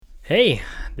Hey,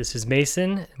 this is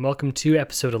Mason, and welcome to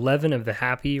episode 11 of the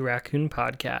Happy Raccoon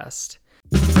Podcast.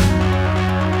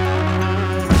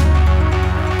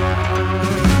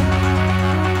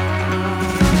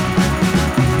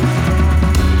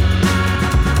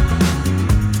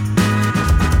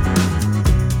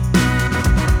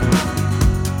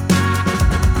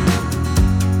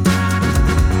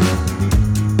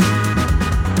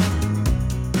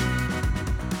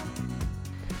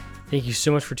 Thank you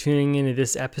so much for tuning into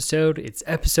this episode. It's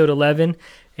episode 11,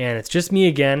 and it's just me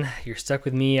again. You're stuck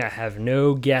with me. I have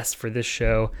no guests for this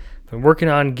show. I've been working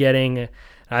on getting,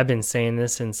 I've been saying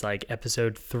this since like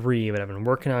episode 3, but I've been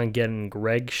working on getting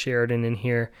Greg Sheridan in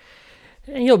here.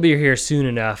 And he'll be here soon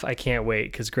enough. I can't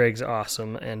wait because Greg's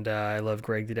awesome, and I love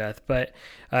Greg to death. But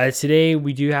today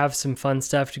we do have some fun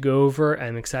stuff to go over.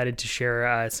 I'm excited to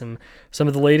share some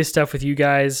of the latest stuff with you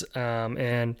guys,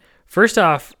 and first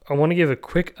off, I want to give a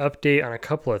quick update on a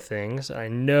couple of things. I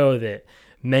know that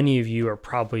many of you are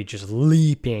probably just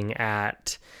leaping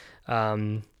at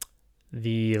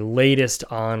the latest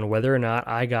on whether or not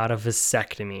I got a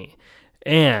vasectomy.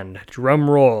 And drum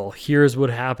roll, here's what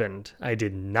happened. I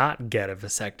did not get a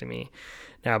vasectomy.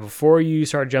 Now, before you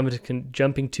start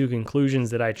jumping to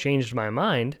conclusions that I changed my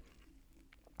mind,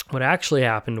 what actually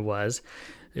happened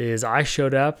is I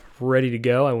showed up ready to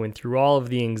go. I went through all of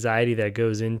the anxiety that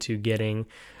goes into getting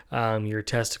your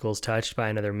testicles touched by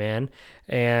another man.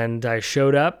 And I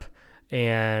showed up,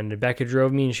 and Becca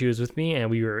drove me, and she was with me, and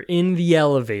we were in the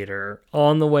elevator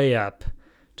on the way up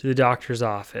to the doctor's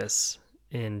office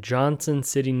in Johnson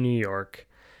City, New York.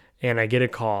 And I get a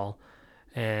call,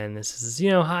 and this is,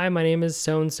 hi, my name is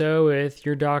so-and-so with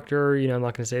your doctor. I'm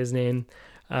not going to say his name.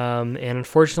 And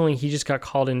unfortunately, he just got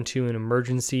called into an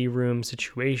emergency room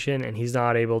situation, and he's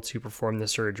not able to perform the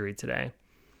surgery today.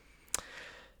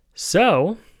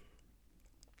 So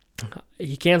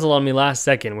he canceled on me last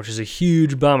second, which is a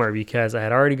huge bummer because I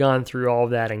had already gone through all of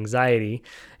that anxiety,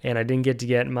 and I didn't get to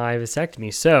get my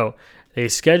vasectomy. So they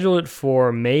scheduled it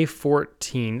for May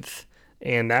 14th,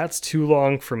 and that's too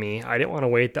long for me. I didn't want to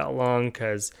wait that long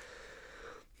because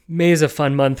May is a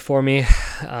fun month for me.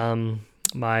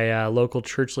 My local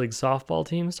church league softball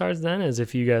team starts then, as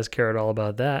if you guys care at all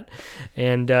about that.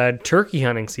 And turkey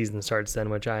hunting season starts then,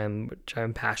 which I'm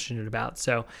passionate about.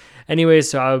 So anyways,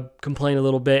 so I complained a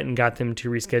little bit and got them to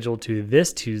reschedule to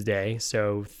this Tuesday.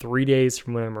 So 3 days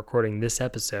from when I'm recording this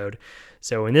episode.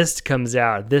 So when this comes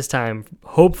out, this time,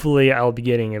 hopefully I'll be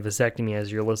getting a vasectomy as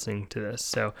you're listening to this.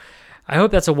 So I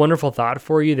hope that's a wonderful thought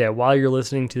for you, that while you're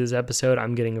listening to this episode,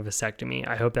 I'm getting a vasectomy.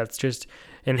 I hope that's just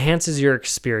enhances your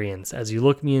experience as you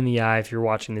look me in the eye if you're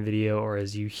watching the video, or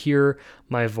as you hear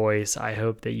my voice. I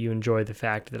hope that you enjoy the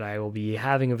fact that I will be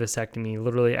having a vasectomy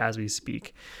literally as we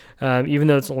speak. Even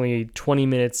though it's only 20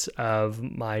 minutes of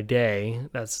my day,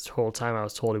 that's the whole time I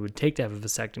was told it would take to have a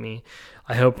vasectomy.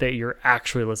 I hope that you're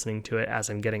actually listening to it as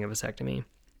I'm getting a vasectomy.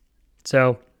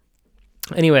 So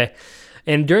anyway,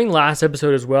 and during last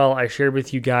episode as well, I shared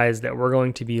with you guys that we're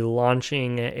going to be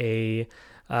launching a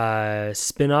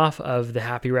spin-off of the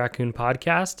Happy Raccoon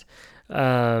podcast.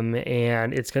 And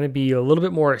it's going to be a little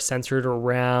bit more centered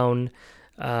around,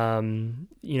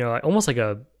 almost like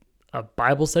a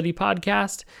Bible study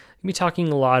podcast. I'm going to be talking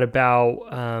a lot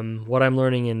about what I'm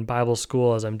learning in Bible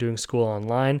school as I'm doing school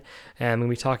online. And I'm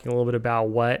going to be talking a little bit about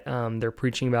what they're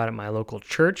preaching about at my local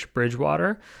church,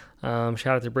 Bridgewater. Shout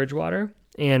out to Bridgewater.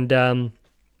 And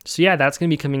so yeah, that's going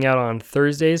to be coming out on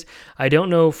Thursdays. I don't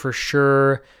know for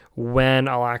sure when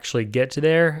I'll actually get to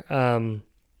there. I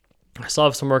still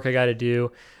have some work I got to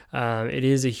do. It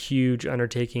is a huge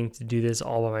undertaking to do this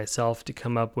all by myself, to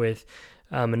come up with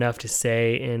enough to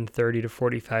say in 30 to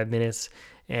 45 minutes.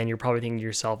 And you're probably thinking to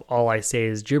yourself, all I say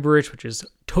is gibberish, which is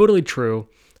totally true.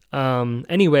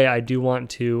 Anyway, I do want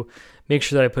to make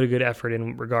sure that I put a good effort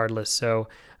in regardless. So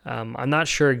I'm not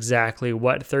sure exactly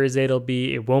what Thursday it'll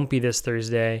be. It won't be this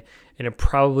Thursday, and it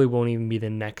probably won't even be the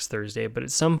next Thursday. But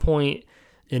at some point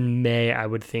in May, I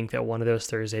would think that one of those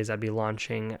Thursdays I'd be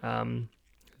launching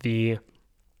the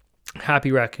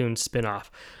Happy Raccoon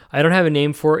spinoff. I don't have a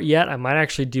name for it yet. I might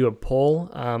actually do a poll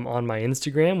on my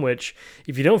Instagram, which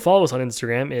if you don't follow us on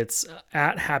Instagram, it's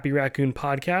at Happy Raccoon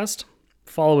Podcast.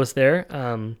 Follow us there.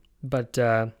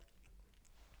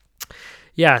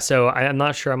 Yeah, so I'm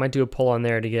not sure. I might do a poll on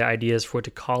there to get ideas for what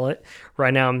to call it.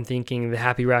 Right now, I'm thinking the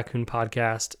Happy Raccoon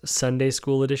Podcast Sunday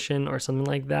School Edition or something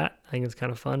like that. I think it's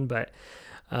kind of fun. But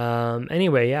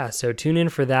anyway, yeah, so tune in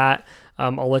for that.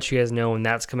 I'll let you guys know when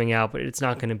that's coming out, but it's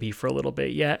not going to be for a little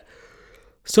bit yet.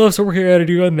 Still have some work I got to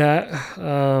do on that.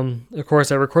 Of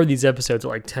course, I record these episodes at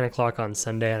like 10 o'clock on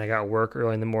Sunday, and I got work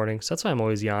early in the morning, so that's why I'm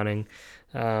always yawning.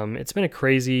 It's been a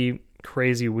crazy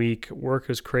crazy week. Work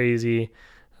was crazy.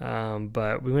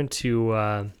 But we went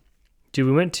to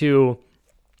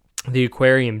the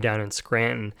aquarium down in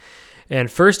Scranton. And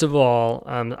first of all,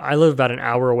 I live about an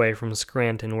hour away from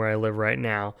Scranton, where I live right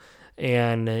now.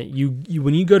 And you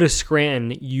when you go to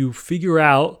Scranton, you figure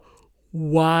out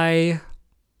why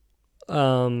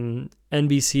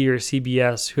NBC or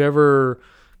CBS, whoever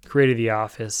created The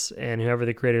Office and whoever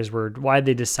the creators were, why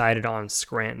they decided on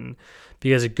Scranton.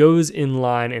 Because it goes in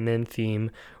line and in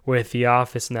theme with The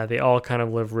Office, and that they all kind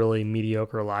of live really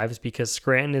mediocre lives, because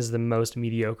Scranton is the most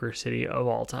mediocre city of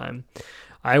all time.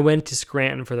 I went to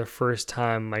Scranton for the first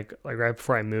time, like right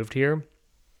before I moved here,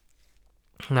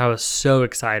 and I was so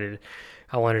excited.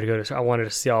 I wanted to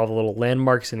see all the little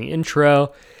landmarks in the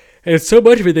intro, and so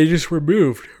much of it they just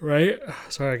removed. Right?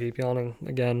 Sorry, I keep yawning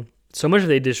again. So much of it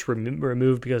they just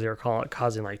removed because they were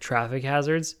causing like traffic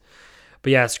hazards.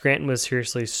 But yeah, Scranton was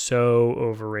seriously so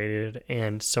overrated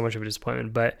and so much of a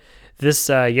disappointment. But this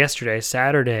yesterday,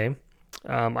 Saturday,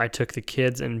 I took the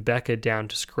kids and Becca down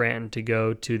to Scranton to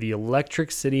go to the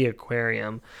Electric City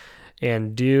Aquarium.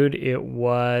 And dude, it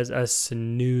was a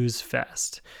snooze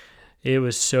fest. It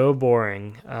was so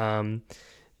boring.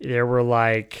 There were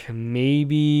like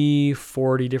maybe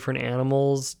 40 different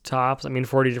animals tops. I mean,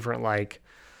 40 different like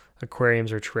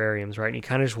aquariums or terrariums, right? And you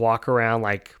kind of just walk around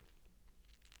like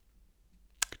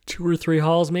 2 or 3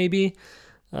 halls maybe.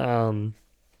 The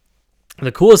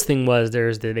coolest thing was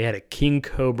they had a king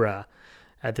cobra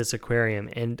at this aquarium,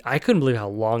 and I couldn't believe how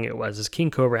long it was. This king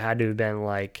cobra had to have been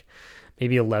like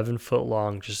maybe 11 foot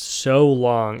long, just so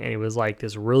long, and it was like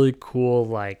this really cool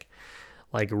like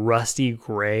rusty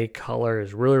gray color. It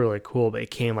was really, really cool, but it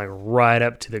came like right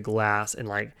up to the glass, and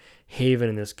like Haven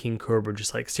and this king cobra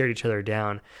just like stared each other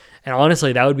down. And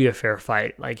honestly, that would be a fair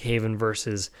fight, like Haven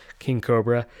versus king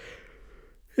cobra.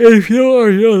 And if you don't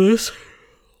already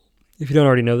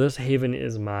know this, Haven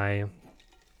is my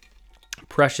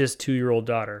precious 2-year-old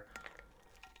daughter.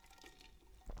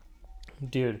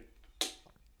 Dude,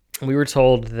 we were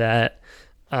told that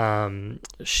when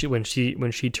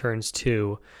she turns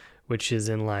 2, which is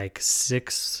in like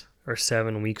 6 or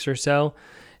 7 weeks or so,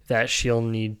 that she'll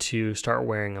need to start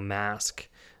wearing a mask.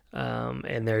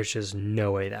 And there's just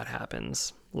no way that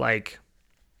happens. Like,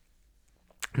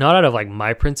 not out of like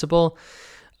my principle,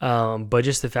 but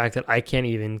just the fact that I can't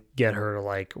even get her to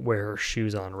like wear her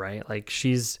shoes on, right? Like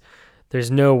there's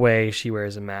no way she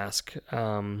wears a mask.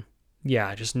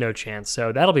 Yeah, just no chance.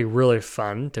 So that'll be really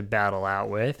fun to battle out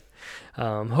with.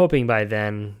 Hoping by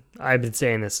then, I've been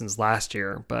saying this since last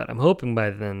year, but I'm hoping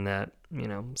by then that,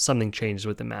 something changes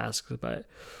with the masks. But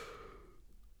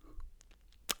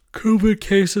COVID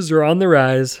cases are on the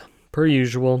rise, per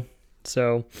usual.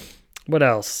 So what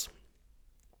else?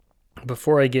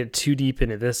 Before I get too deep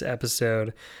into this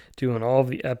episode, doing all of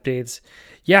the updates.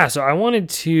 Yeah, so I wanted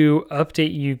to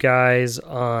update you guys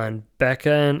on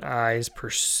Becca and I's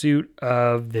pursuit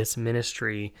of this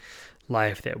ministry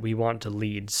life that we want to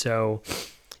lead. So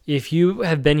if you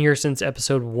have been here since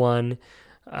episode 1,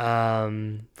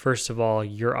 first of all,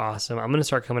 you're awesome. I'm going to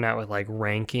start coming out with like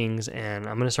rankings, and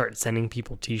I'm going to start sending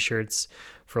people t-shirts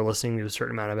for listening to a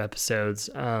certain amount of episodes.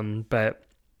 But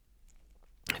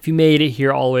if you made it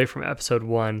here all the way from episode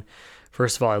 1,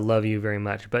 first of all, I love you very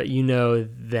much. But you know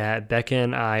that Becca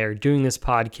and I are doing this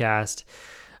podcast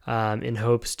in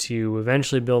hopes to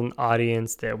eventually build an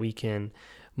audience that we can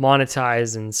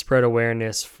monetize and spread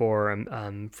awareness for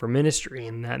ministry.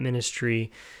 And that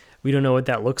ministry, we don't know what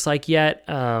that looks like yet,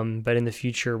 but in the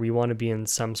future, we want to be in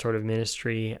some sort of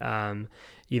ministry,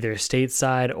 either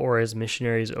stateside or as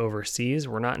missionaries overseas.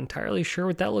 We're not entirely sure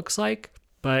what that looks like,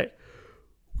 but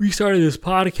we started this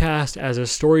podcast as a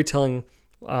storytelling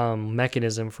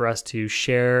mechanism for us to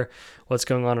share what's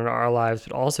going on in our lives,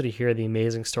 but also to hear the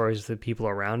amazing stories of the people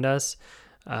around us.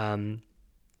 And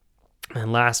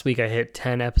last week I hit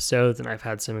 10 episodes, and I've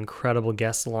had some incredible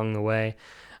guests along the way.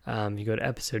 You go to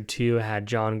episode 2, I had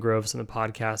John Groves on the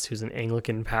podcast, who's an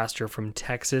Anglican pastor from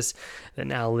Texas that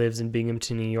now lives in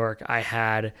Binghamton, New York. I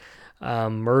had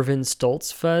Mervyn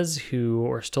Stoltzfus, who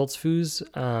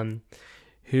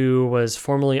was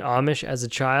formerly Amish as a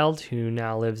child, who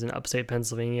now lives in upstate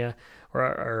Pennsylvania,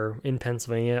 or in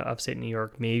Pennsylvania, upstate New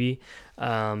York, maybe.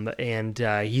 And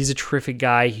he's a terrific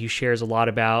guy. He shares a lot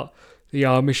about the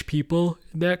Amish people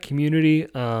in that community.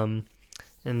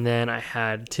 And then I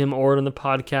had Tim Ord on the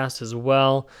podcast as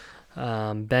well,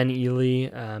 Ben Ely,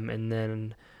 and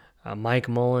then Mike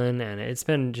Mullen, and it's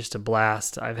been just a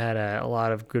blast. I've had a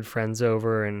lot of good friends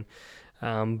over, and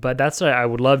but that's what I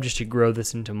would love, just to grow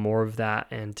this into more of that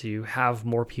and to have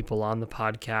more people on the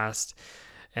podcast.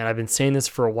 And I've been saying this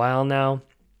for a while now.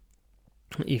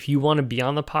 If you want to be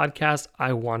on the podcast,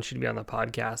 I want you to be on the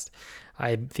podcast.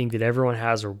 I think that everyone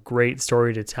has a great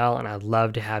story to tell, and I'd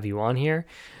love to have you on here.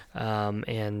 So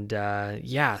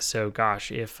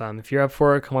gosh, if you're up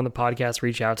for it, come on the podcast,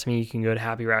 reach out to me. You can go to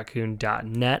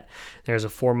happyraccoon.net. There's a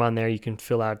form on there you can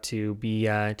fill out to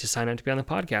sign up to be on the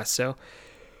podcast. So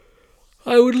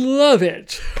I would love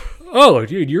it. Oh,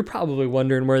 dude, you're probably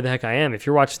wondering where the heck I am if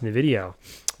you're watching the video.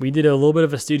 We did a little bit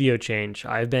of a studio change.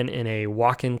 I've been in a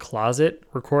walk-in closet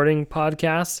recording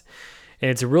podcast, and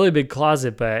it's a really big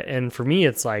closet, and for me,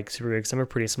 it's like super big because I'm a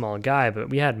pretty small guy, but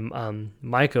we had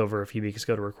Mike over a few weeks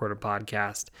ago to record a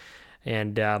podcast,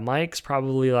 and Mike's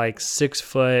probably like 6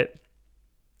 foot.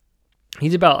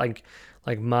 He's about like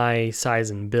my size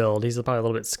and build. He's probably a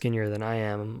little bit skinnier than I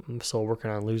am. I'm still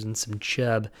working on losing some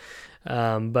chub.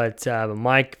 But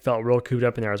Mike felt real cooped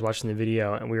up in there. I was watching the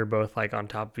video, and we were both like on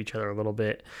top of each other a little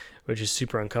bit, which is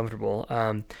super uncomfortable.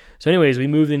 So anyways, we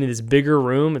moved into this bigger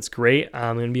room. It's great.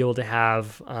 I'm going to be able to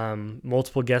have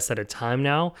multiple guests at a time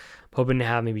now. I'm hoping to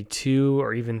have maybe 2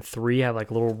 or even 3, have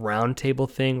like a little round table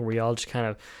thing where we all just kind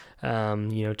of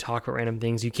talk about random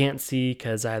things. You can't see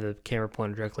because I have the camera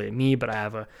pointed directly at me, but I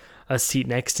have a seat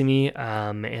next to me,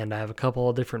 and I have a couple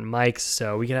of different mics,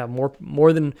 so we can have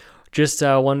more than just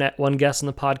one guest on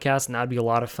the podcast, and that'd be a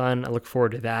lot of fun. I look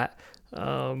forward to that.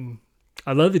 I'd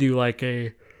love to do like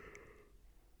a...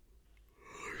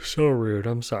 So rude.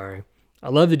 I'm sorry.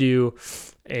 I'd love to do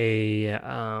a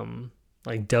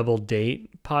like double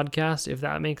date podcast, if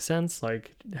that makes sense.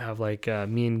 Like have like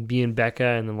me and Becca,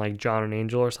 and then like John and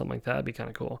Angel or something like that. That'd be kind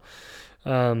of cool.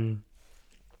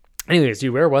 Anyways,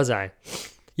 dude, where was I?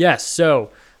 Yes.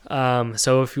 So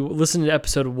if you listen to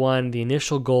episode 1, the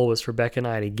initial goal was for Becca and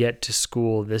I to get to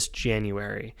school this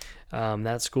January.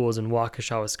 That school is in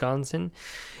Waukesha, Wisconsin.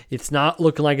 It's not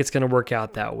looking like it's going to work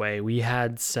out that way. We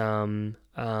had some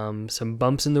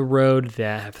bumps in the road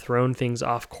that have thrown things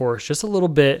off course just a little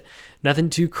bit. Nothing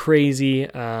too crazy.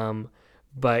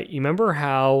 But you remember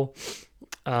how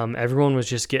everyone was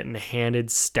just getting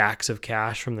handed stacks of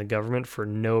cash from the government for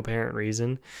no apparent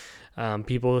reason?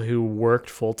 People who worked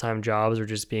full-time jobs were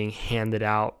just being handed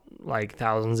out like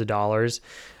thousands of dollars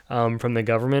from the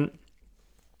government.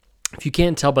 If you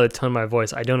can't tell by the tone of my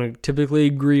voice, I don't typically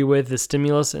agree with the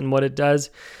stimulus and what it does.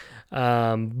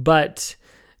 But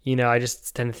I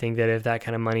just tend to think that if that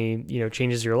kind of money,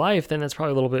 changes your life, then that's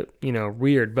probably a little bit,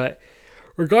 weird. But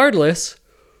regardless,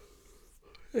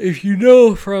 if you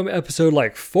know from episode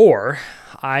like 4,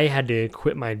 I had to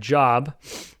quit my job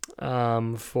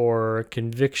for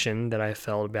conviction that I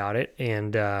felt about it.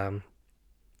 And I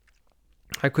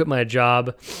quit my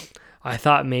job. I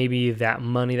thought maybe that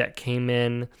money that came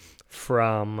in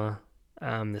from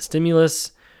the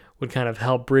stimulus would kind of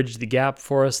help bridge the gap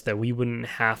for us, that we wouldn't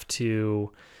have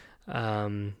to,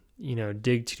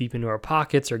 dig too deep into our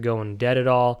pockets or go in debt at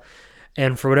all.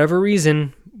 And for whatever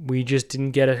reason, we just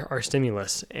didn't get our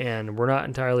stimulus, and we're not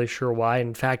entirely sure why.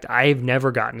 In fact, I've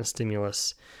never gotten a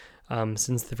stimulus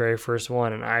since the very first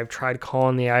one, and I've tried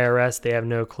calling the IRS. They have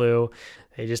no clue.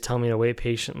 They just tell me to wait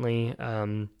patiently.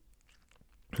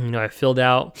 I filled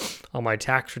out on my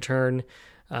tax return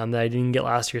that I didn't get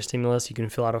last year's stimulus. You can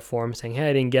fill out a form saying, hey,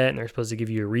 I didn't get it, and they're supposed to give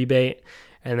you a rebate.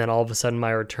 And then all of a sudden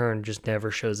my return just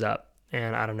never shows up,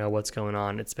 and I don't know what's going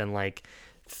on. It's been like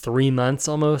 3 months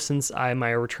almost since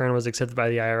my return was accepted by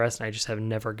the IRS, and I just have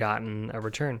never gotten a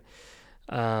return.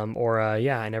 I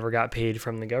never got paid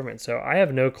from the government. So I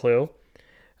have no clue.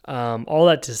 All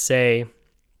that to say,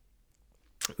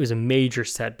 it was a major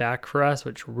setback for us,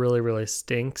 which really, really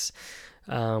stinks.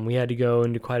 We had to go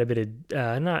into quite a bit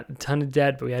of, not a ton of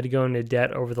debt, but we had to go into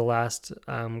debt over the last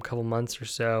couple months or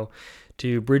so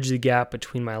to bridge the gap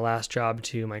between my last job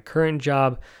to my current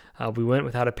job. We went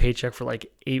without a paycheck for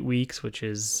like 8 weeks, which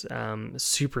is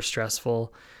super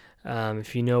stressful.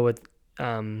 If you know what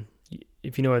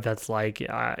that's like,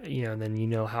 then you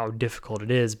know how difficult it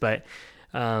is. But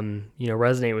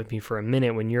resonate with me for a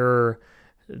minute. When you're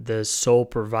the sole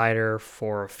provider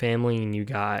for a family and you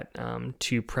got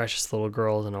 2 precious little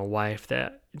girls and a wife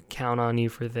that count on you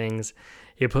for things,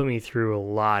 it put me through a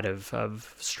lot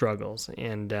of struggles.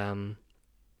 And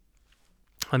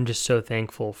I'm just so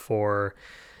thankful for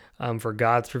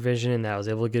God's provision, and that I was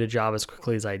able to get a job as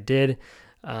quickly as I did.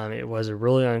 It was a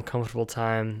really uncomfortable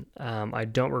time. I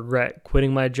don't regret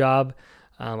quitting my job.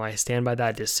 I stand by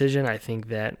that decision. I think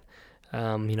that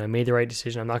I made the right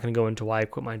decision. I'm not going to go into why I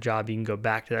quit my job. You can go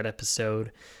back to that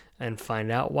episode and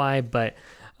find out why. But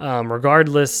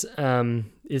regardless,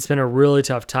 it's been a really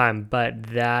tough time. But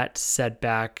that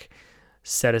setback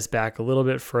set us back a little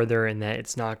bit further, in that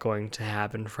it's not going to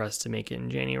happen for us to make it in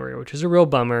January, which is a real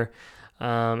bummer.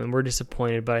 and we're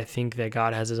disappointed, but I think that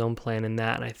God has his own plan in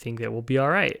that, and I think that we'll be all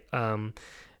right.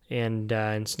 And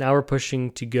so now we're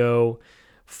pushing to go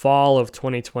fall of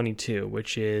 2022,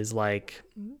 which is like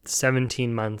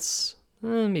 17 months,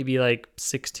 maybe like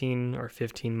 16 or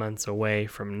 15 months away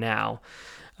from now,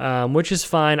 which is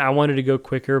fine. I wanted to go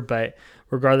quicker, but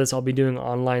regardless, I'll be doing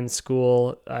online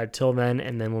school till then.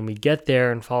 And then when we get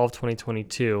there in fall of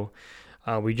 2022,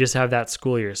 we just have that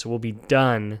school year. So we'll be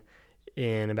done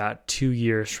in about 2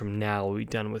 years from now. We'll be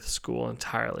done with school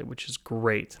entirely, which is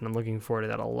great. And I'm looking forward to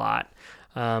that a lot.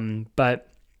 But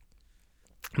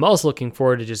I'm also looking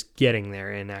forward to just getting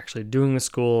there and actually doing the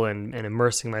school and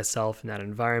immersing myself in that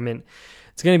environment.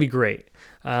 It's going to be great.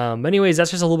 Anyways,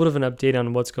 that's just a little bit of an update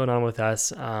on what's going on with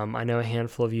us. I know a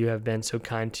handful of you have been so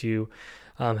kind to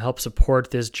help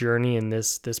support this journey and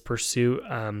this pursuit.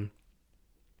 Some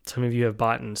of you have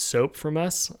bought soap from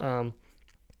us.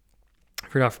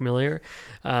 If you're not familiar,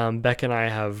 Becca and I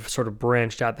have sort of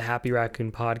branched out the Happy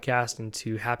Raccoon podcast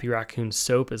into Happy Raccoon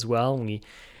soap as well. We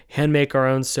hand make our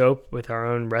own soap with our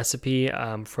own recipe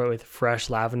with fresh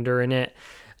lavender in it.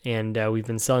 And we've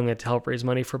been selling it to help raise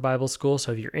money for Bible school.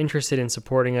 So if you're interested in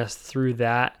supporting us through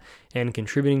that and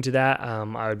contributing to that,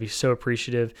 I would be so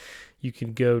appreciative. You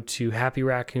can go to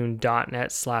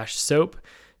happyraccoon.net/soap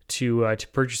to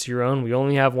purchase your own. We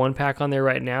only have one pack on there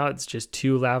right now. It's just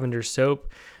 2 lavender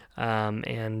soap. So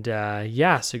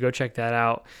go check that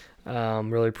out.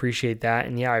 Really appreciate that.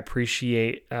 And I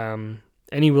appreciate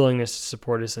any willingness to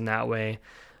support us in that way.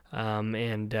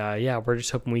 We're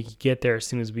just hoping we can get there as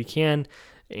soon as we can.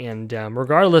 And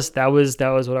regardless, that was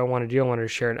what I wanted to do. I wanted to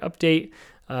share an update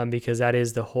because that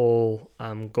is the whole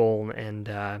goal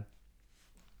and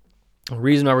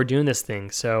reason why we're doing this thing.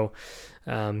 So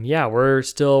we're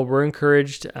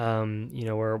encouraged.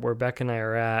 Where Becca and I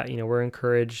are at, we're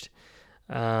encouraged.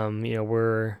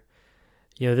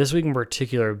 This week in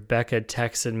particular, Becca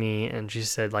texted me and she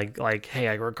said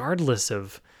hey, regardless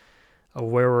of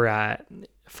where we're at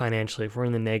financially, if we're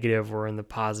in the negative or in the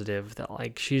positive, that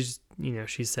she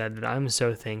said that I'm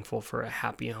so thankful for a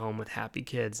happy home with happy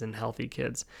kids and healthy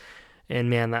kids. And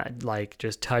man, that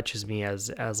just touches me as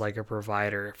a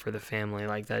provider for the family.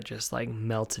 That just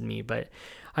melted me. But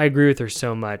I agree with her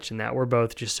so much, and that we're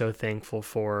both just so thankful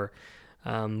for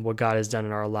what God has done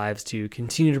in our lives to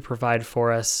continue to provide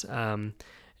for us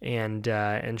and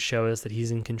show us that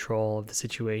He's in control of the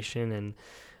situation. And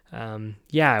it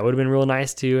would have been real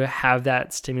nice to have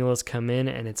that stimulus come in,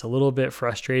 and it's a little bit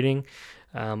frustrating.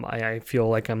 I feel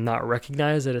like I'm not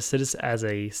recognized as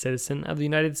a citizen of the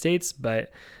United States,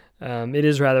 but it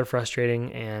is rather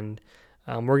frustrating, and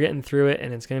we're getting through it,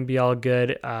 and it's going to be all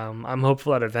good. I'm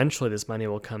hopeful that eventually this money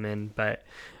will come in, but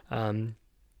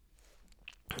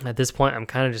at this point, I'm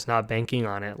kind of just not banking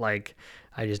on it.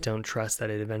 I just don't trust that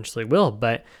it eventually will,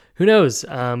 but who knows?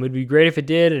 It would be great if it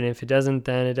did, and if it doesn't,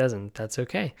 then it doesn't. That's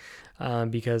okay,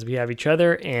 because we have each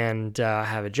other and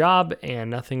have a job, and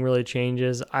nothing really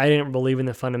changes. I didn't believe in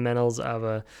the fundamentals of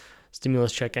a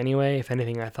stimulus check anyway. If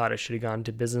anything, I thought it should have gone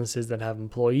to businesses that have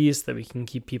employees so that we can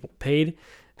keep people paid.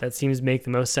 That seems to make the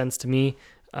most sense to me.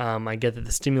 I get that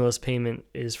the stimulus payment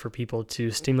is for people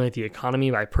to stimulate the economy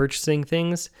by purchasing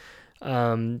things,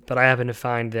 but I happen to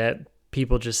find that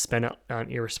people just spend it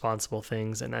on irresponsible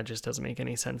things, and that just doesn't make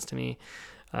any sense to me.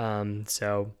 That's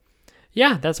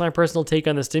my personal take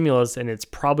on the stimulus, and it's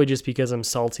probably just because I'm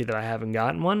salty that I haven't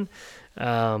gotten one.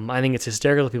 I think it's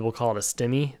hysterical that people call it a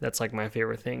stimmy. That's my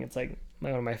favorite thing. It's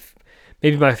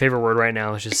maybe my favorite word right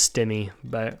now is just stimmy,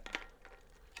 but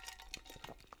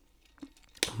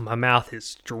my mouth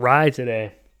is dry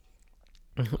today.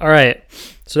 All right,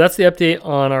 so that's the update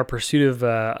on our pursuit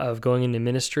of going into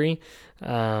ministry.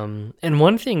 And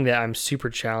one thing that I'm super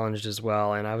challenged as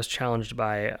well, and I was challenged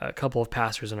by a couple of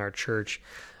pastors in our church,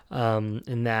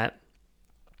 in that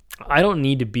I don't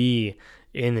need to be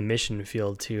in the mission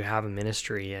field to have a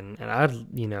ministry, and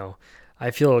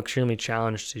I feel extremely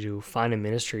challenged to find a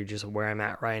ministry just where I'm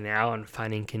at right now and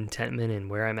finding contentment in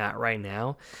where I'm at right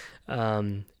now.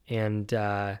 And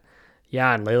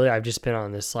lately I've just been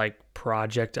on this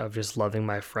project of just loving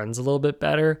my friends a little bit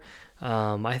better.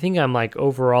 I think I'm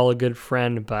overall a good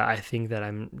friend, but I think that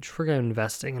I'm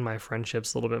investing in my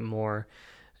friendships a little bit more.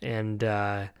 And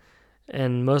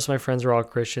most of my friends are all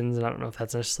Christians, and I don't know if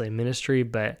that's necessarily ministry,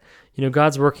 but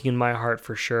God's working in my heart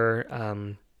for sure.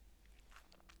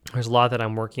 There's a lot that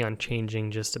I'm working on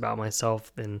changing just about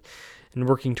myself and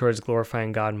working towards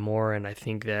glorifying God more. And I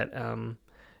think that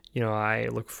I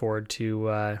look forward to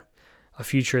a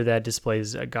future that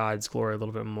displays God's glory a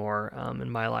little bit more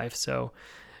in my life. So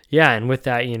yeah, and with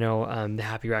that, the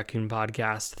Happy Raccoon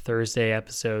podcast, Thursday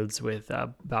episodes with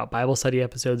about Bible study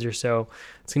episodes or so.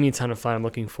 It's going to be a ton of fun. I'm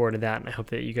looking forward to that, and I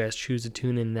hope that you guys choose to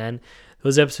tune in then.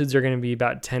 Those episodes are going to be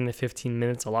about 10 to 15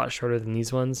 minutes, a lot shorter than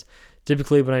these ones.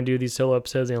 Typically, when I do these solo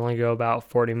episodes, they only go about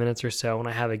 40 minutes or so. When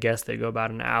I have a guest, they go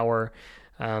about an hour.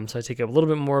 So I take up a little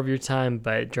bit more of your time,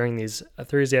 but during these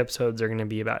Thursday episodes, they're going to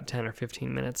be about 10 or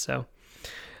 15 minutes. So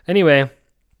anyway,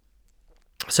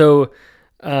 so...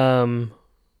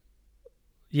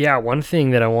 yeah, one thing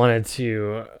that I wanted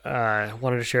to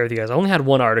share with you guys. I only had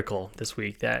one article this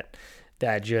week that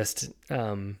just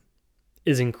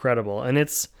is incredible, and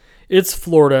it's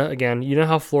Florida again. You know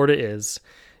how Florida is.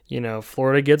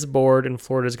 Florida gets bored, and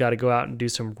Florida's got to go out and do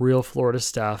some real Florida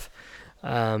stuff.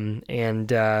 So,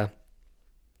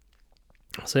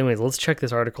 anyways, let's check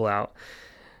this article out.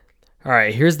 All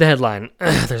right, here's the headline.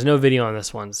 There's no video on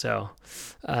this one, so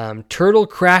turtle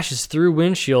crashes through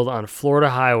windshield on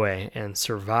Florida highway and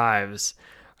survives.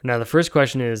 Now, the first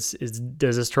question is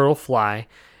does this turtle fly?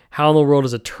 How in the world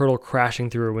is a turtle crashing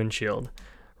through a windshield?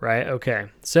 Right? Okay,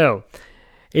 so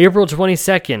April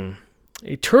 22nd,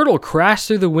 a turtle crashed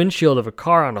through the windshield of a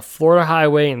car on a Florida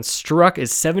highway and struck a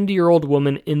 70-year-old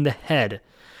woman in the head.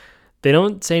 They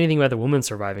don't say anything about the woman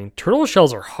surviving. Turtle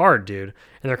shells are hard, dude,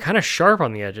 and they're kind of sharp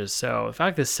on the edges. So the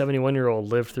fact this 71-year-old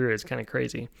lived through it is kind of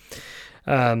crazy.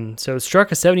 So it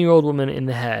struck a 70-year-old woman in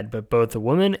the head, but both the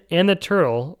woman and the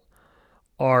turtle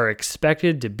are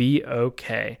expected to be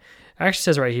okay. It actually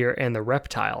says right here, and the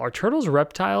reptile. Are turtles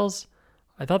reptiles?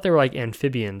 I thought they were like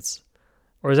amphibians.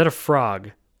 Or is that a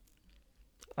frog?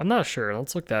 I'm not sure.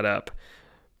 Let's look that up.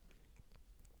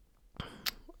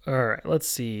 All right, let's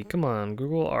see. Come on,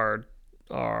 Google, are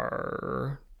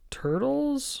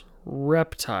turtles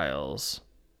reptiles?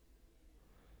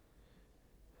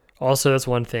 Also, that's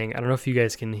one thing. I don't know if you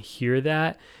guys can hear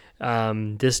that.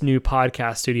 This new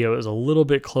podcast studio is a little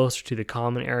bit closer to the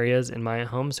common areas in my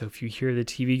home, so if you hear the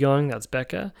TV going, that's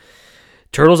Becca.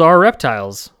 Turtles are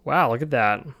reptiles. Wow, look at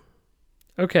that.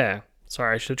 Okay.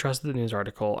 Sorry, I should have trusted the news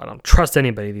article. I don't trust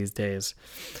anybody these days.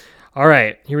 All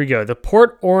right, here we go. The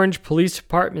Port Orange Police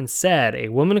Department said a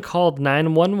woman called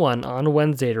 911 on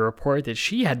Wednesday to report that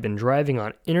she had been driving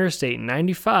on Interstate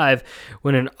 95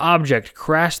 when an object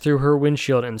crashed through her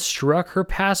windshield and struck her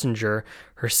passenger,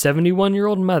 her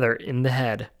 71-year-old mother, in the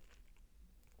head.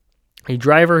 A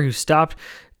driver who stopped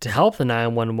to help the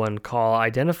 911 call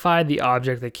identified the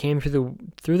object that came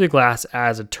through the glass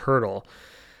as a turtle.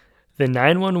 The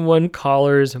 911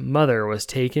 caller's mother was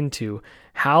taken to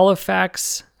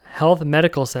Halifax Health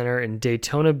Medical Center in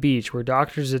Daytona Beach, where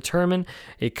doctors determined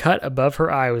a cut above her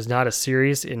eye was not a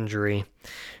serious injury.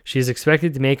 She is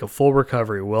expected to make a full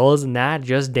recovery. Well, isn't that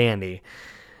just dandy?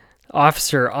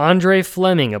 Officer Andre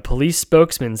Fleming, a police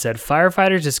spokesman, said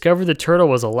firefighters discovered the turtle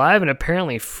was alive and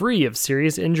apparently free of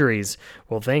serious injuries.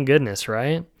 Well, thank goodness,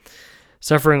 right?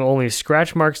 Suffering only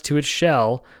scratch marks to its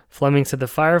shell, Fleming said the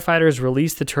firefighters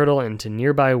released the turtle into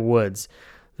nearby woods.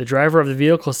 The driver of the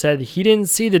vehicle said he didn't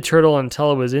see the turtle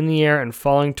until it was in the air and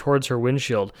falling towards her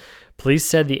windshield. Police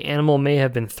said the animal may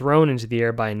have been thrown into the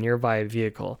air by a nearby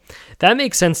vehicle. That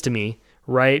makes sense to me,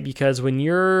 right? Because when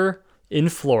you're in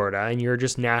Florida and you're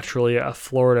just naturally a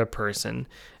Florida person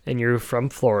and you're from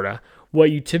Florida,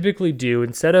 what you typically do,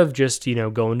 instead of just,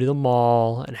 going to the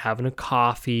mall and having a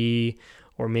coffee,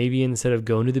 or maybe instead of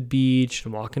going to the beach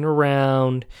and walking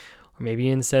around, or maybe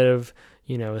instead of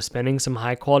spending some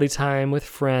high quality time with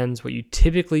friends, what you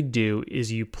typically do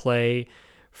is you play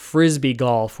frisbee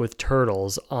golf with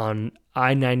turtles on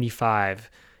I-95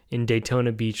 in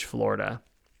Daytona Beach, Florida.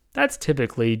 That's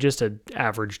typically just an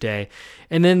average day.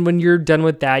 And then when you're done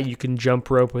with that, you can jump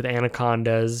rope with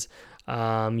anacondas,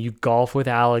 you golf with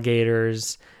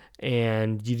alligators,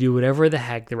 and you do whatever the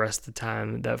heck the rest of the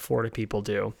time that Florida people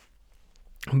do.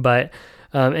 But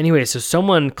anyway, so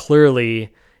someone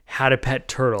clearly had a pet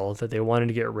turtle that they wanted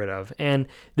to get rid of. And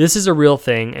this is a real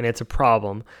thing, and it's a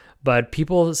problem. But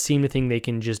people seem to think they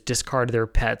can just discard their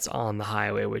pets on the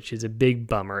highway, which is a big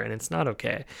bummer, and it's not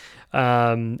okay.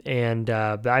 But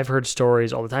I've heard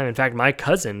stories all the time. In fact, my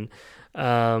cousin,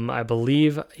 I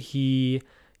believe he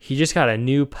just got a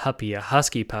new puppy, a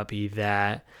husky puppy,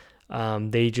 that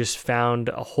they just found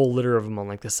a whole litter of them on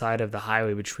like the side of the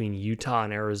highway between Utah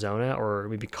and Arizona, or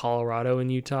maybe Colorado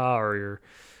and Utah, or your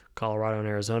Colorado and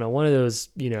Arizona, one of those,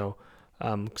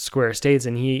 square states,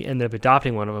 and he ended up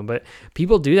adopting one of them. But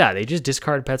people do that. They just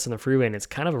discard pets on the freeway, and it's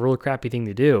kind of a real crappy thing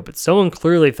to do. But someone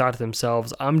clearly thought to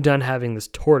themselves, I'm done having this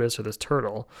tortoise or this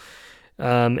turtle,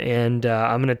 and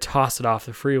I'm going to toss it off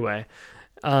the freeway.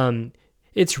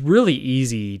 It's really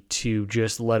easy to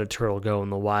just let a turtle go in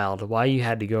the wild. Why you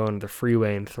had to go onto the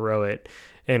freeway and throw it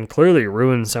and clearly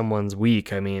ruin someone's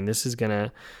week. I mean, this is going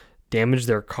to damage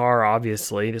their car,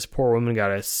 obviously. This poor woman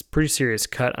got a pretty serious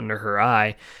cut under her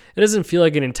eye. It doesn't feel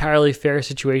like an entirely fair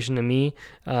situation to me.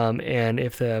 And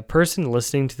if the person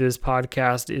listening to this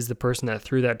podcast is the person that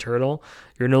threw that turtle,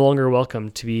 you're no longer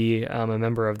welcome to be a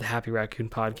member of the Happy Raccoon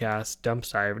Podcast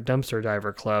Dumpster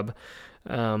Diver Club,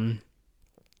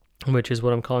 which is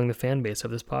what I'm calling the fan base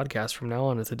of this podcast from now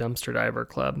on. It's a Dumpster Diver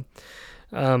Club.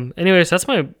 Anyways, that's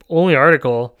my only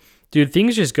article. Dude,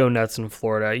 things just go nuts in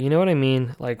Florida. You know what I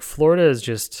mean? Like, Florida is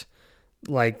just,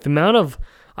 like, the amount of...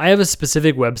 I have a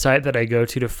specific website that I go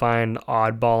to find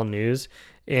oddball news,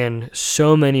 and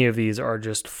so many of these are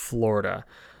just Florida.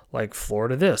 Like,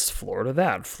 Florida this, Florida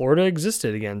that. Florida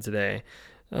existed again today.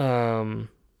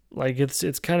 Like,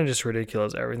 it's kind of just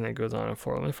ridiculous, everything that goes on in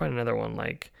Florida. Let me find another one.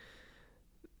 Like,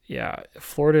 yeah,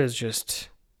 Florida is just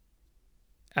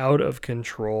out of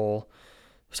control.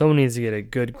 Someone needs to get a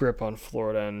good grip on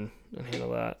Florida and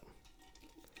handle that.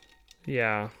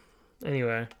 Yeah.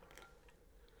 Anyway.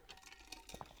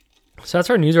 So that's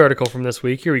our news article from this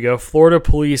week. Here we go. Florida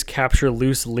police capture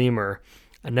loose lemur.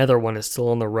 Another one is still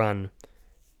on the run.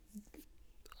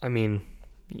 I mean,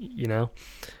 you know,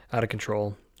 out of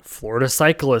control. Florida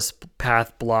cyclist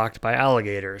path blocked by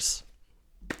alligators.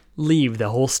 Leave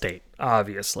the whole state,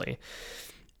 obviously.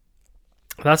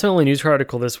 That's my only news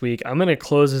article this week. I'm going to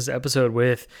close this episode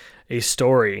with a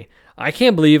story. I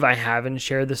can't believe I haven't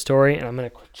shared the story, and I'm going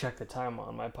to check the time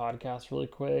on my podcast really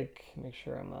quick. Make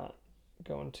sure I'm not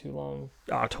going too long.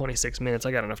 26 minutes.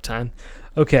 I got enough time.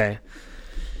 Okay.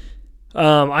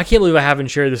 I can't believe I haven't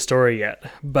shared the story yet,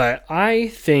 but I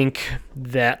think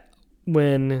that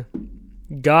when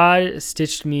God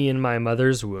stitched me in my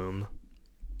mother's womb,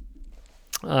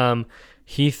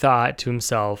 he thought to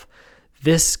himself,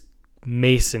 this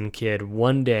Mason kid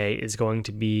one day is going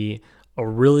to be a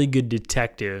really good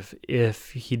detective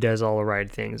if he does all the right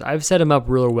things. I've set him up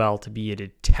really well to be a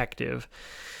detective.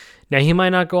 Now, he might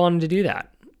not go on to do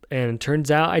that. And it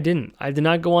turns out I didn't. I did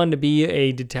not go on to be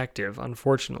a detective,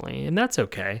 unfortunately. And that's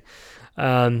okay.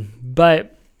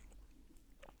 But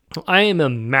I am a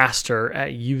master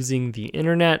at using the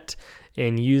internet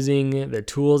and using the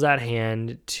tools at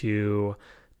hand to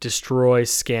destroy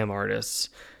scam artists.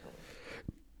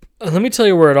 Let me tell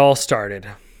you where it all started.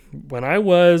 When I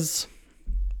was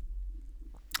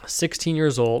 16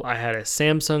 years old, I had a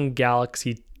Samsung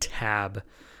Galaxy Tab. It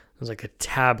was like a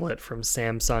tablet from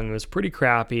Samsung. It was pretty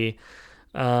crappy.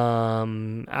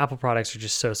 Apple products are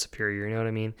just so superior, you know what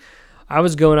I mean? I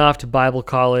was going off to Bible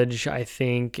college, I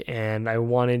think, and I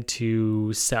wanted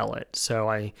to sell it. So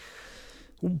I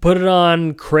put it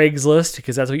on Craigslist,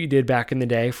 because that's what you did back in the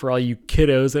day. For all you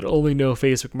kiddos that only know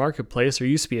Facebook Marketplace, there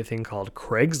used to be a thing called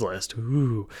Craigslist.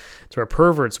 Ooh, it's where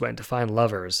perverts went to find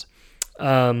lovers.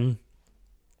 So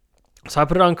I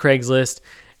put it on Craigslist,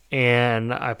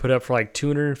 and I put it up for like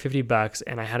 $250,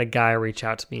 and I had a guy reach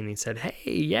out to me, and he said,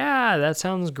 hey, yeah, that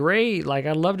sounds great. Like,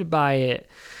 I'd love to buy it.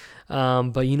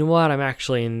 But you know what? I'm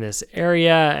actually in this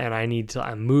area, and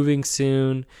I'm moving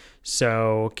soon.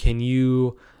 So can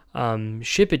you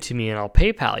ship it to me, and I'll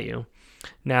PayPal you?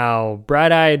 Now,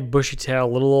 bright-eyed,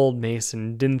 bushy-tailed, little old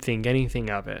Mason didn't think anything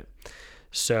of it.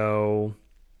 So,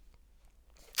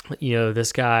 you know,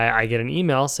 this guy, I get an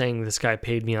email saying this guy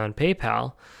paid me on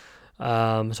PayPal. So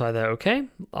I thought, okay,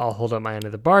 I'll hold up my end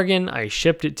of the bargain. I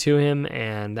shipped it to him,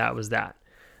 and that was that.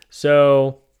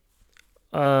 So,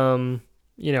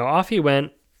 you know, off he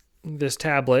went, this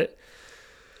tablet.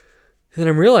 And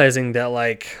I'm realizing that,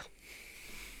 like,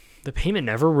 the payment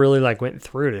never really, like, went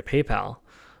through to PayPal.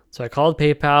 So I called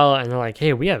PayPal, and they're like,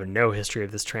 hey, we have no history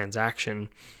of this transaction.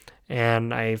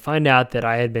 And I find out that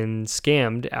I had been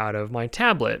scammed out of my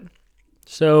tablet.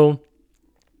 So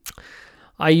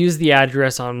I used the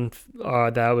address on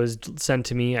that was sent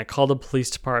to me. I called the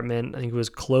police department. I think it was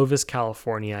Clovis,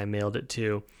 California. I mailed it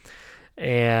to.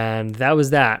 And that was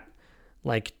that.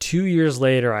 Like 2 years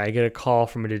later, I get a call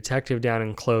from a detective down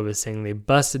in Clovis saying they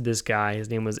busted this guy. His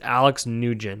name was Alex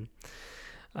Nugent.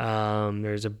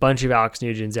 There's a bunch of Alex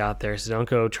Nugents out there, so don't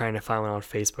go trying to find one on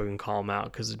Facebook and call him out,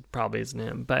 because it probably isn't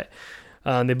him. But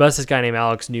they busted this guy named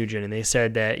Alex Nugent, and they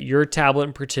said that your tablet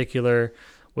in particular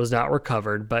was not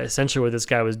recovered. But essentially what this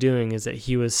guy was doing is that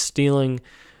he was stealing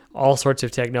all sorts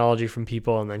of technology from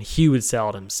people, and then he would sell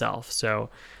it himself. So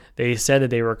they said that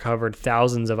they recovered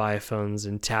thousands of iPhones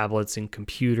and tablets and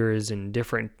computers and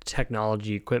different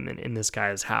technology equipment in this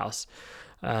guy's house.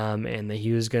 And that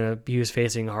he was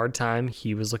facing a hard time.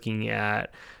 He was looking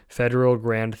at federal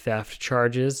grand theft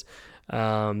charges.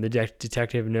 The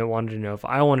detective wanted to know if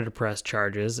I wanted to press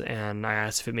charges, and I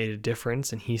asked if it made a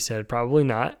difference, and he said probably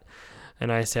not.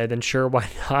 And I said, then sure, why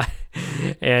not?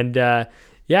 And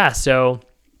yeah, so,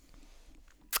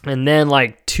 and then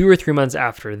like 2 or 3 months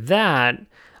after that,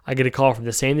 I get a call from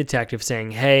the same detective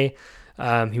saying, hey,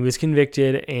 he was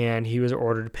convicted and he was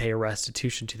ordered to pay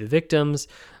restitution to the victims.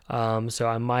 So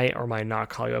I might or might not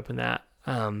call you up in that.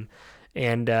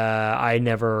 And I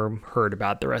never heard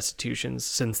about the restitutions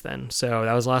since then. So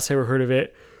that was the last I ever heard of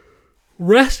it.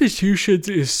 Restitutions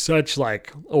is such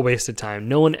like a waste of time.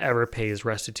 No one ever pays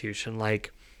restitution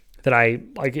like that.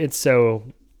 It's so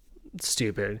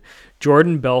stupid.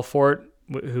 Jordan Belfort,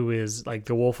 who is like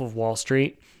the Wolf of Wall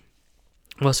Street,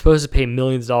 was supposed to pay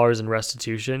millions of dollars in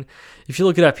restitution. If you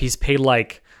look it up, he's paid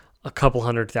like a couple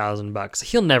 $100,000.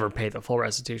 He'll never pay the full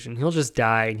restitution. He'll just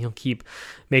die and he'll keep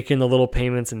making the little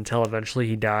payments until eventually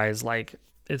he dies. Like,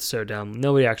 it's so dumb.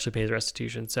 Nobody actually pays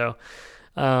restitution. So,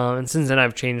 and since then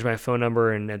I've changed my phone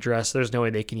number and address. There's no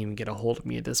way they can even get a hold of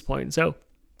me at this point. So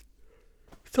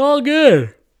it's all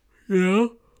good. You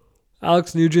know,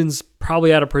 Alex Nugent's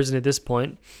probably out of prison at this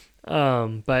point.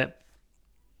 But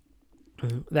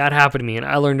that happened to me and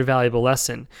I learned a valuable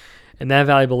lesson. And that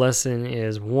valuable lesson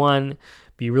is, one,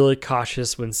 be really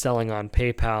cautious when selling on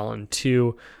PayPal, and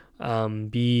two,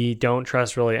 don't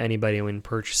trust really anybody when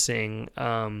purchasing,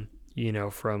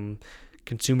 from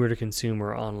consumer to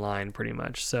consumer online pretty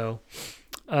much. So,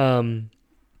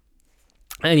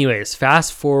 anyways,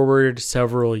 fast forward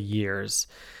several years.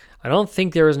 I don't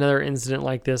think there was another incident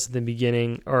like this at the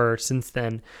beginning or since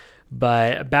then,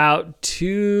 but about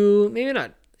 2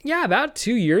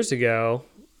 years ago,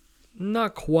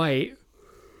 not quite.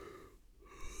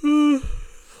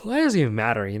 Why does it even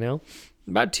matter,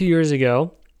 About 2 years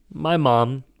ago, my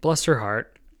mom, bless her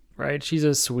heart, right? She's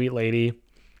a sweet lady.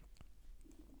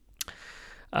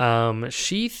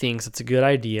 She thinks it's a good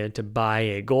idea to buy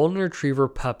a golden retriever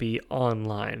puppy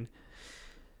online.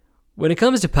 When it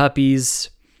comes to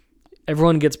puppies,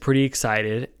 everyone gets pretty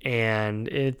excited, and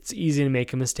it's easy to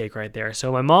make a mistake right there.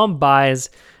 So my mom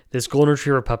buys this golden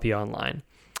retriever puppy online,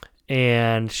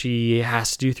 and she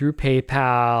has to do through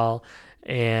PayPal,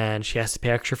 and she has to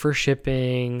pay extra for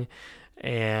shipping.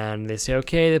 And they say,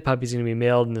 okay, the puppy's going to be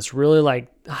mailed in this really like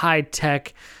high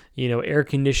tech, air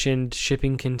conditioned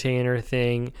shipping container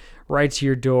thing right to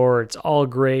your door. It's all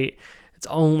great. It's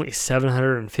only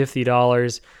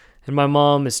 $750. And my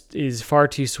mom is far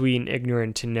too sweet and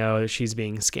ignorant to know that she's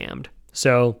being scammed.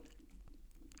 So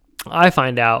I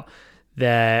find out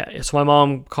so my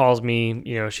mom calls me,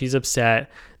 she's upset.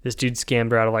 This dude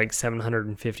scammed her out of like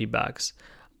 $750.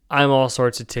 I'm all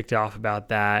sorts of ticked off about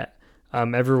that.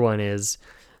 Everyone is.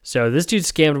 So this dude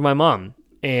scammed my mom,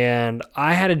 and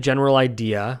I had a general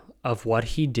idea of what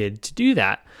he did to do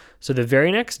that. So the very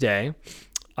next day,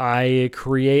 I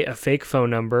create a fake phone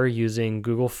number using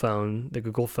Google Phone, the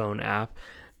Google Phone app,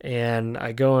 and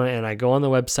I go on the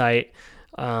website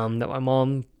that my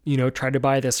mom, tried to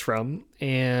buy this from,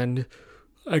 and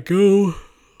I go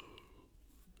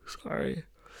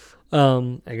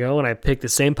and I pick the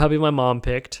same puppy my mom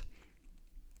picked.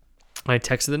 I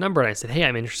texted the number and I said, hey,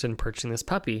 I'm interested in purchasing this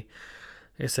puppy.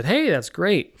 They said, hey, that's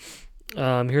great.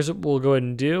 Here's what we'll go ahead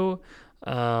and do.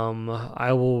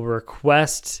 I will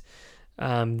request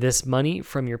this money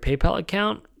from your PayPal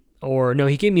account. Or no,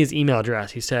 he gave me his email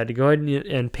address. He said, go ahead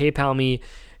and PayPal me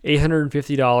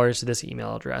 $850 to this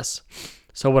email address.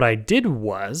 So what I did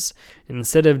was,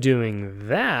 instead of doing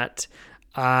that,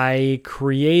 I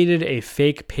created a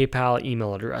fake PayPal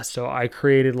email address. So I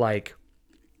created like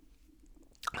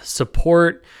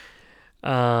support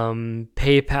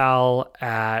PayPal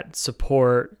at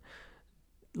support,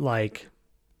 like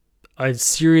a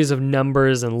series of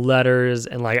numbers and letters,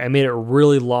 and like I made it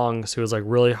really long so it was like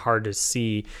really hard to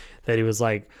see that it was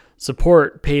like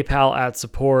support PayPal at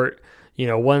support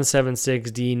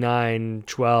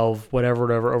 176D912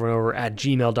 whatever over and over at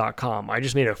gmail.com. I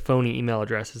just made a phony email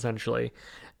address essentially.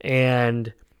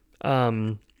 And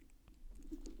so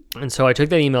I took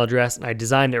that email address and I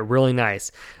designed it really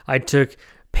nice. I took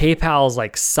PayPal's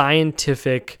like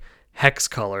scientific hex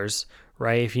colors,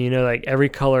 right? If you know, like every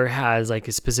color has like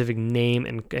a specific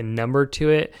name and number to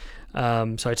it.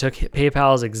 So I took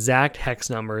PayPal's exact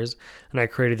hex numbers and I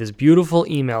created this beautiful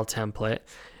email template.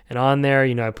 And on there,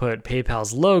 I put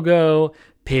PayPal's logo,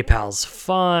 PayPal's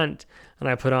font, and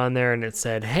I put on there and it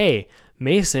said, hey,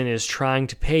 Mason is trying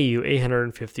to pay you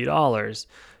 $850.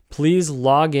 Please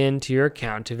log in to your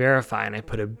account to verify. And I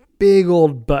put a big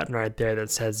old button right there that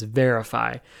says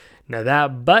verify. Now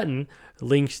that button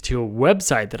linked to a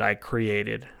website that I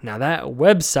created. Now that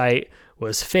website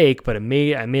was fake, but I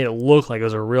made it look like it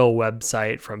was a real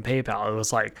website from PayPal. It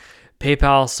was like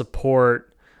PayPal support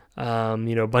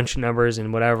a bunch of numbers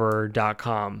and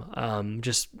whatever.com.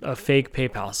 Just a fake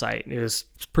PayPal site. It's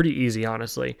pretty easy,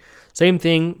 honestly. Same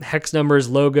thing, hex numbers,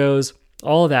 logos,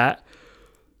 all of that.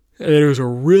 And it was a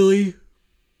really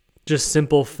just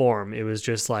simple form. It was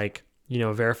just like,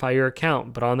 verify your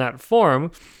account. But on that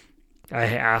form, I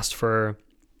asked for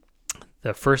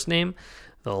the first name,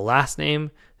 the last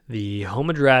name, the home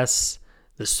address,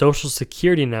 the social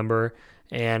security number,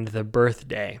 and the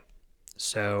birthday.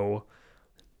 So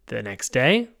the next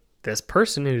day, this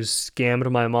person who scammed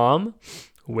my mom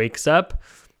wakes up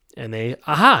and they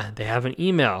have an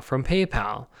email from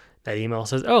PayPal. That email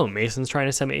says, "Oh, Mason's trying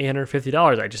to send me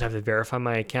 $850. I just have to verify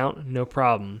my account. No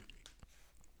problem."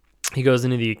 He goes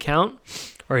into the account,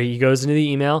 or he goes into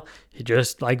the email. He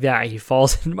just like that, he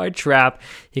falls into my trap.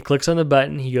 He clicks on the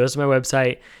button. He goes to my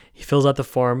website. He fills out the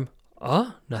form.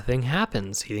 Oh, nothing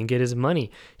happens. He didn't get his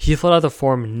money. He filled out the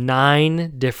form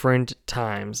 9 different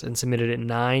times and submitted it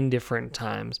 9 different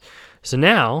times. So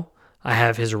now I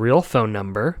have his real phone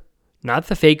number, not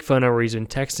the fake phone number he's been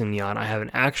texting me on. I have an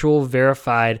actual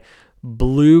verified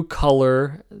blue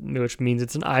color, which means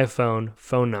it's an iPhone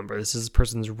phone number. This is this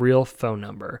person's real phone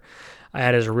number. I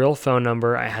had his real phone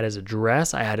number. I had his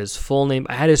address. I had his full name.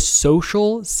 I had his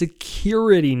social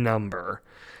security number.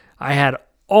 I had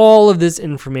all of this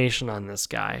information on this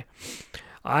guy.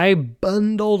 I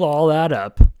bundled all that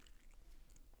up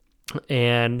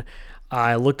and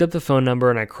I looked up the phone number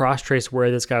and I cross-traced where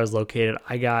this guy was located.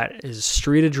 I got his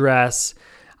street address.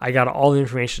 I got all the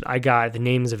information. I got the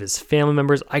names of his family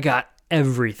members. I got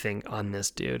everything on this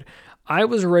dude. I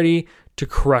was ready to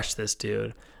crush this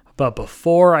dude. But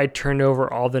before I turned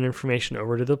over all that information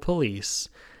over to the police,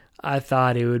 I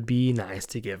thought it would be nice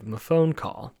to give him a phone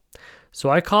call. So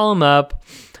I call him up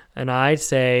and I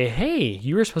say, "Hey,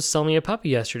 you were supposed to sell me a puppy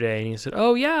yesterday." And he said,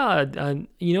 "Oh yeah, the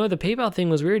PayPal thing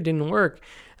was weird, didn't work."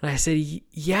 And I said,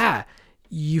 "Yeah,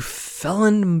 you fell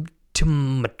into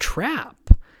my trap.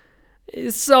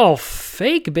 It's all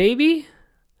fake, baby.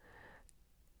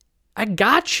 I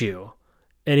got you."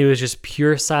 And it was just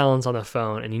pure silence on the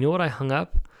phone. And you know what? I hung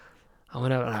up. I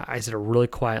went up and I said it really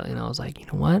quietly, and I was like, "You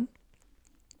know what?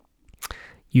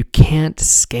 You can't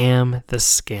scam the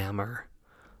scammer."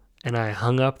 And I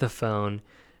hung up the phone,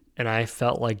 and I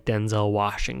felt like Denzel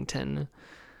Washington.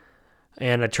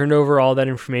 And I turned over all that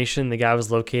information. The guy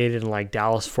was located in like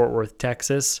Dallas, Fort Worth,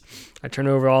 Texas. I turned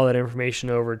over all that information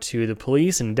over to the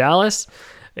police in Dallas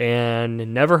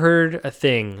and never heard a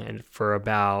thing for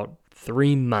about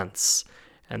 3 months.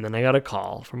 And then I got a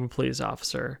call from a police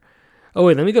officer. Oh,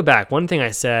 wait, let me go back. One thing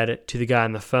I said to the guy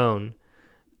on the phone,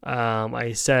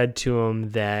 I said to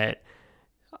him that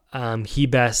he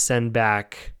best send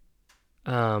back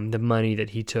the money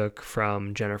that he took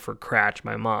from Jennifer Cratch,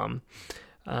 my mom.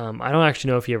 I don't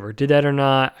actually know if he ever did that or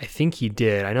not. I think he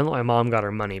did. I know that my mom got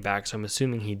her money back, so I'm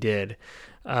assuming he did.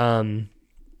 But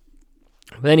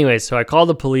anyways, so I called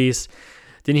the police.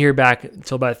 Didn't hear back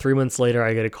until about 3 months later.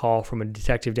 I get a call from a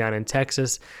detective down in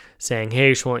Texas saying, "Hey,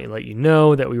 just want to let you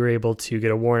know that we were able to get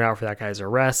a warrant out for that guy's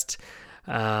arrest.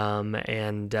 Appreciate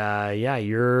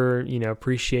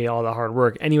all the hard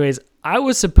work." Anyways, I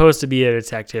was supposed to be a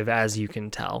detective, as you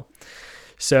can tell.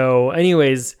 So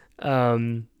anyways,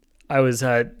 I was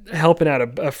helping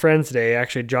out a friend today,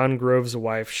 actually John Grove's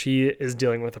wife. She is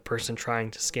dealing with a person trying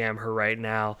to scam her right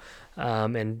now.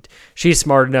 And she's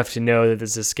smart enough to know that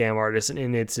this is a scam artist,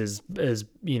 and it's as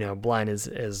blind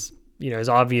as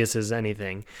obvious as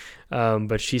anything.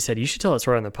 But she said, "You should tell that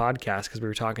story on the podcast," because we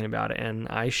were talking about it, and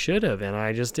I should have, and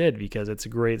I just did, because it's a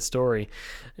great story.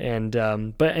 And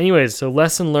but anyways, so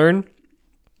lesson learned.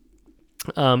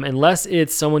 Unless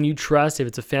it's someone you trust, if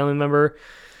it's a family member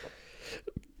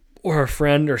or a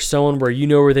friend or someone where you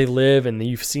know where they live and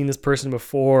you've seen this person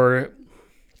before,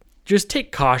 just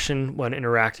take caution when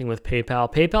interacting with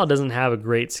PayPal. PayPal doesn't have a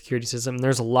great security system.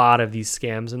 There's a lot of these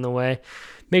scams in the way.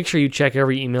 Make sure you check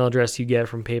every email address you get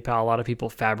from PayPal. A lot of people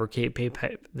fabricate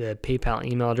the PayPal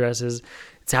email addresses.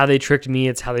 It's how they tricked me.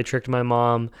 It's how they tricked my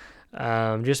mom.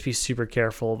 Just be super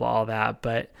careful of all that.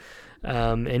 But,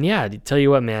 tell you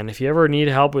what, man, if you ever need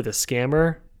help with a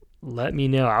scammer, let me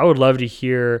know. I would love to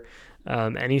hear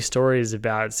any stories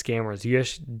about scammers. You guys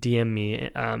should DM me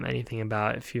anything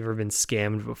about if you've ever been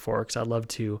scammed before, because I'd love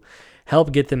to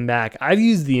help get them back. I've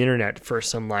used the internet for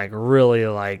some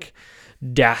really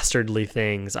dastardly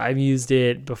things. I've used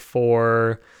it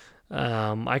before.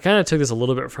 I kind of took this a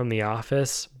little bit from The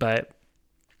Office, but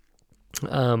it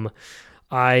was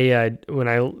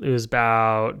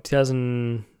about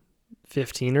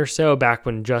 2015 or so, back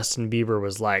when Justin Bieber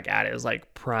was at his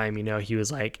prime. He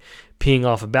was peeing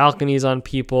off of balconies on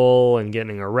people and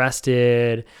getting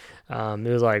arrested. It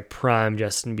was like prime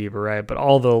Justin Bieber, right? But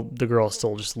all the girls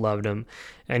still just loved him.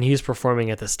 And he was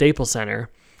performing at the Staples Center.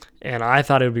 And I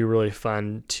thought it would be really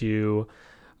fun to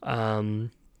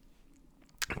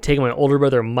take my older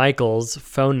brother Michael's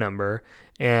phone number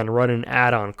and run an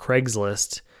ad on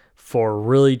Craigslist for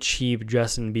really cheap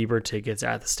Justin Bieber tickets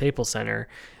at the Staples Center.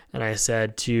 And I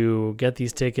said, to get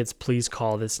these tickets, please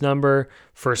call this number,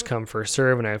 first come, first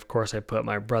serve. And of course, I put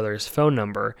my brother's phone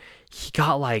number. He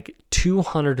got like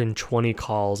 220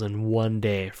 calls in one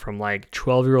day from like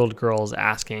 12-year-old girls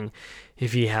asking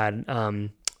if he had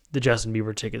the Justin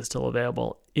Bieber tickets still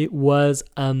available. It was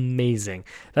amazing.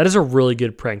 That is a really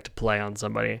good prank to play on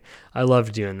somebody. I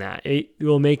love doing that. It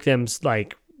will make them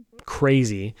like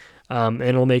crazy. And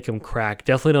it'll make them crack.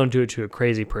 Definitely don't do it to a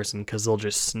crazy person because they'll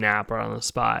just snap right on the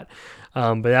spot.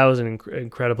 But that was an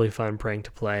incredibly fun prank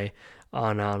to play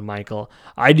on Michael.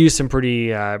 I do some pretty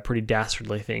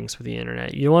dastardly things with the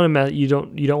internet. You don't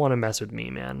want to mess with me,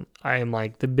 man. I am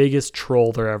like the biggest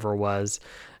troll there ever was.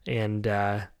 And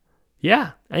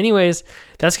yeah. Anyways,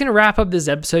 that's gonna wrap up this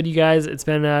episode, you guys. It's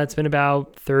been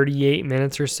about 38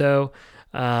 minutes or so.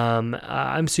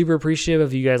 I'm super appreciative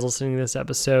of you guys listening to this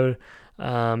episode.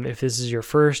 If this is your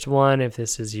first one, if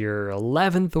this is your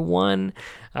 11th one,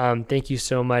 thank you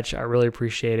so much. I really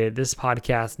appreciate it. This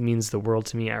podcast means the world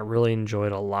to me. I really enjoy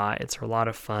it a lot. It's a lot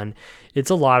of fun.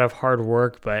 It's a lot of hard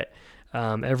work, but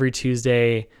every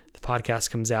Tuesday the podcast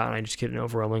comes out and I just get an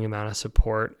overwhelming amount of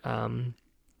support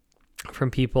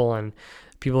from people, and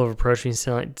people have approached me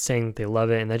saying that they love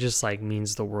it, and that just like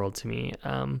means the world to me.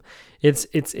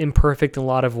 It's imperfect in a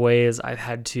lot of ways. I've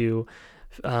had to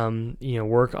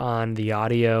work on the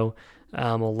audio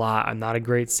a lot. I'm not a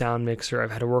great sound mixer.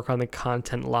 I've had to work on the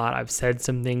content a lot. I've said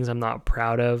some things I'm not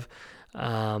proud of.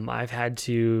 I've had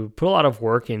to put a lot of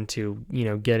work into,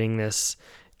 getting this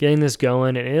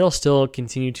going, and it'll still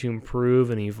continue to improve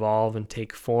and evolve and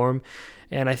take form.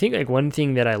 And I think like one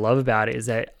thing that I love about it is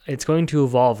that it's going to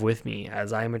evolve with me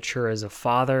as I mature as a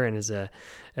father and as a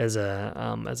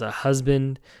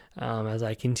husband, as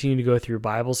I continue to go through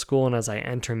Bible school and as I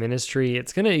enter ministry.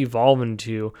 It's going to evolve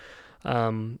into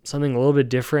something a little bit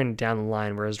different down the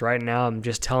line. Whereas right now I'm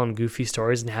just telling goofy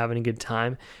stories and having a good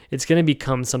time. It's going to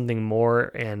become something more,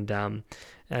 and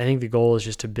I think the goal is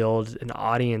just to build an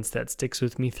audience that sticks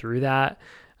with me through that.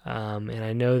 And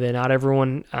I know that not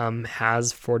everyone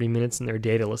has 40 minutes in their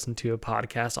day to listen to a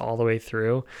podcast all the way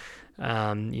through.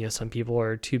 Some people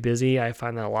are too busy. I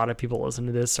find that a lot of people listen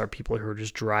to this are people who are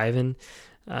just driving.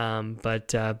 Yeah,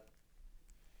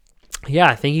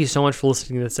 thank you so much for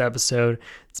listening to this episode.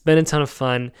 It's been a ton of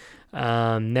fun.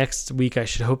 Next week, I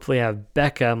should hopefully have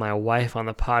Becca, my wife, on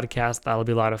the podcast. That'll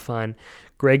be a lot of fun.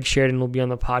 Greg Sheridan will be on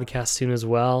the podcast soon as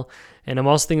well. And I'm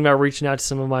also thinking about reaching out to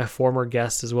some of my former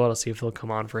guests as well to see if they'll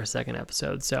come on for a second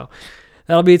episode. So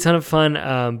that'll be a ton of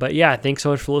fun. But yeah, thanks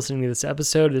so much for listening to this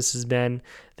episode. This has been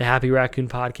the Happy Raccoon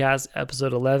Podcast,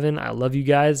 episode 11. I love you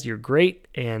guys. You're great.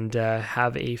 And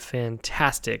have a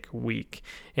fantastic week.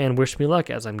 And wish me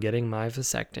luck as I'm getting my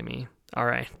vasectomy. All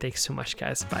right. Thanks so much,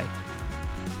 guys. Bye.